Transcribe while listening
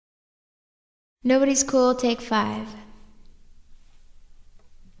Nobody's cool, take 5.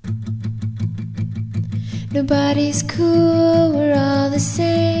 Nobody's cool, we're all the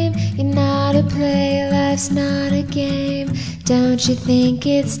same. You're not a play, life's not a game. Don't you think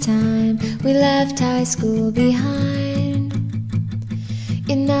it's time we left high school behind?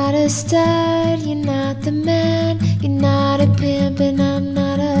 You're not a stud, you're not the man. You're not a pimp and I'm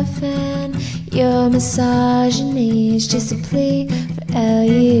not a fan. Your misogyny is just a plea for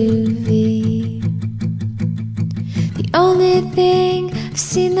LUV. The only thing I've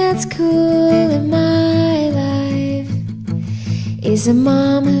seen that's cool in my life is a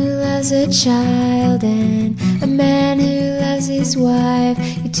mom who loves her child and a man who loves his wife.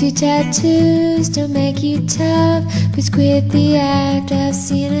 Your 2 tattoos don't make you tough, please quit the act, I've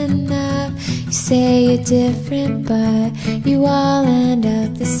seen enough. You say you're different but you all end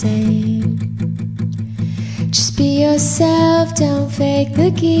up the same. Just be yourself, don't fake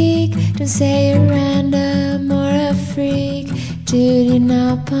the geek. Don't say you're random or a freak. Dude, you're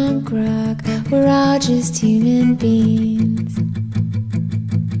not punk rock, we're all just human beings.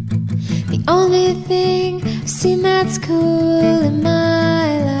 The only thing I've seen that's cool in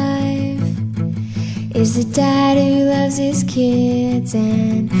my life is a dad who loves his kids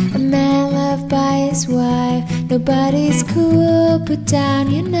and a man loved by his wife. Nobody's cool, put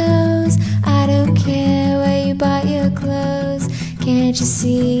down your nose. I don't care where you bought your clothes. Can't you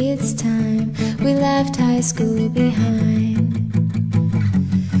see it's time we left high school behind?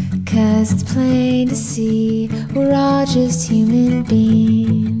 'Cause it's plain to see we're all just human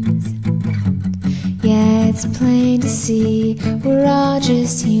beings. Yeah, it's plain to see we're all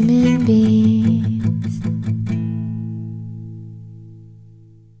just human beings.